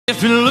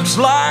If it looks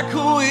like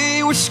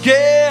we were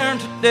scared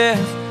to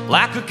death,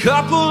 like a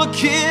couple of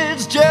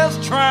kids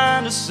just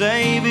trying to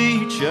save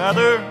each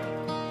other,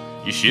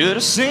 you should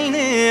have seen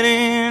it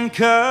in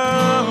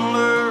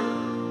color.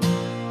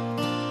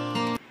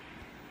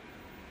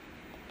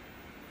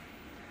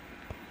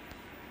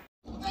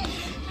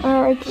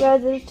 Alright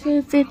guys, it's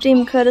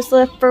 2:50. Makota's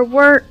left for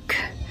work.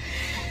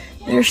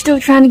 They're still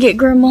trying to get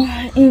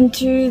Grandma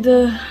into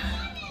the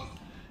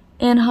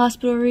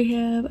in-hospital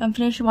rehab. I'm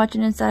finished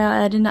watching Inside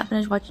Out. I did not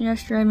finish watching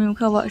yesterday. Me and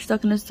Makota watched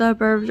Stuck in the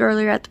Suburbs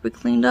earlier after we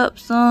cleaned up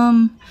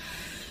some.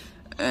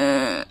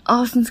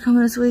 Austin's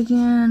coming this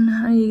weekend.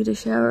 I need to get a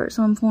shower at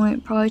some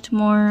point, probably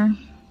tomorrow.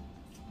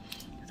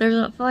 I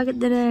don't feel like it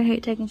today. I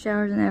hate taking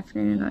showers in the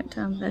afternoon and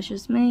nighttime. That's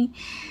just me.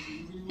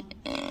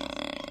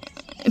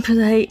 Because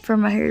I hate for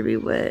my hair to be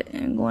wet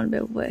and going to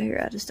bed with wet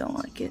hair. I just don't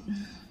like it.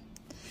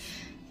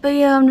 But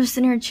yeah, I'm just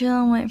sitting here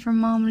chilling, waiting for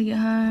Mom to get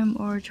home,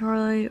 or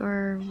Charlie,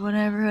 or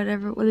whatever,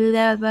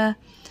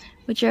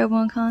 whichever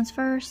one comes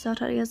first. So I'll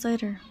talk to you guys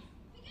later.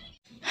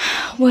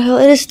 Well,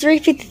 it is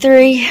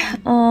 3:53.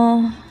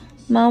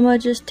 Mama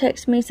just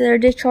texted me, said they're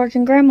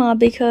discharging Grandma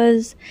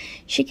because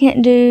she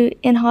can't do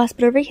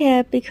in-hospital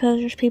rehab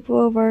because there's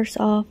people worse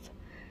off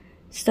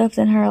stuff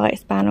than her, like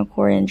spinal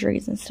cord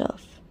injuries and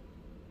stuff.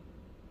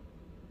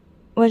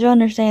 Which I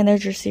understand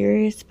those are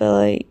serious, but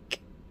like,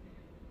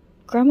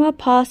 Grandma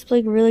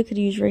possibly really could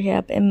use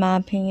rehab, in my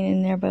opinion,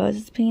 and everybody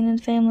else's opinion in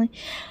the family.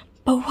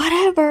 But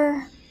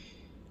whatever.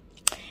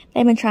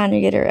 They've been trying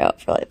to get her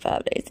out for like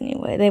 5 days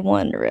anyway. They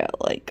wanted her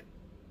out like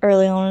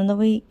early on in the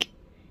week,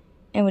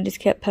 and we just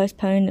kept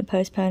postponing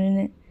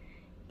it.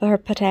 But her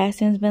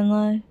potassium's been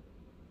low.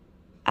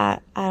 I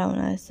don't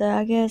know. So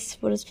I guess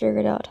we'll just figure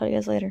it out. I'll tell you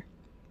guys later.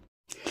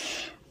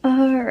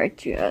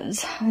 Alright, you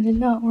guys. I did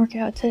not work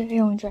out today.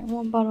 I only drank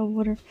 1 bottle of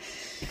water.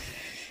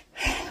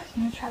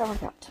 I'm gonna try to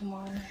work out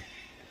tomorrow.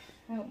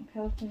 I won't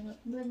help me up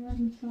the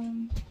bedroom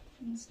some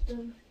and stuff.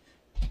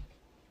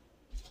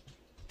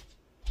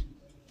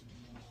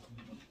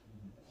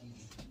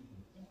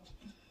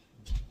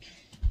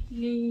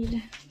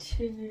 Need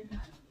to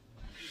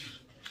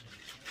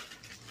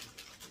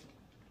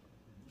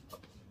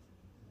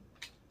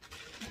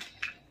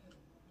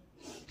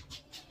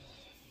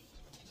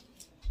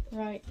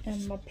write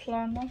in my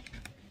planner.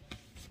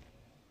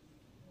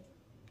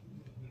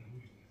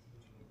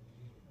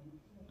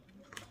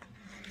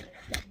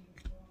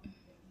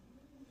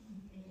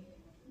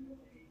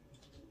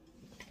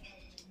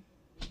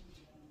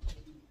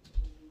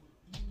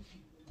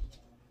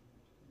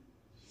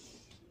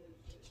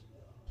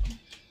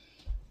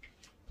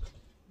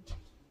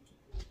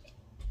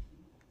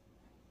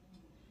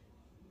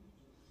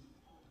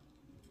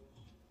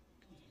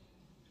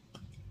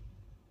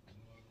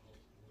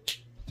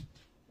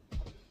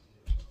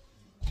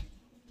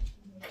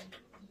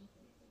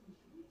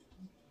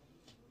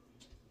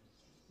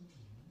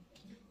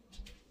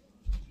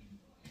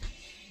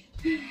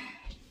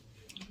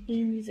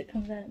 New music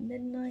comes out at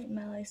midnight.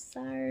 Miley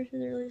Cyrus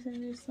is releasing a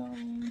new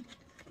song.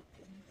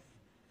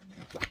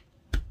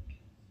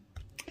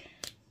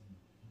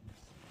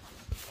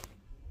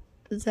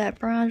 Zach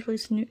Bryan's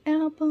released a new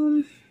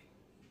album.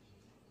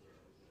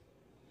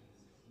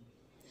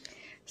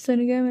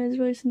 Selena Gomez is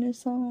releasing a new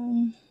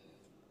song.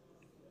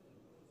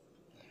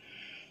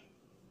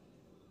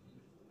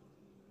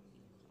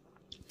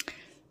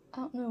 I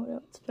don't know what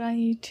else, but I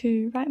need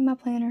to write in my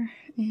planner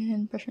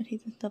and brush my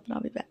teeth and stuff, and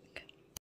I'll be back.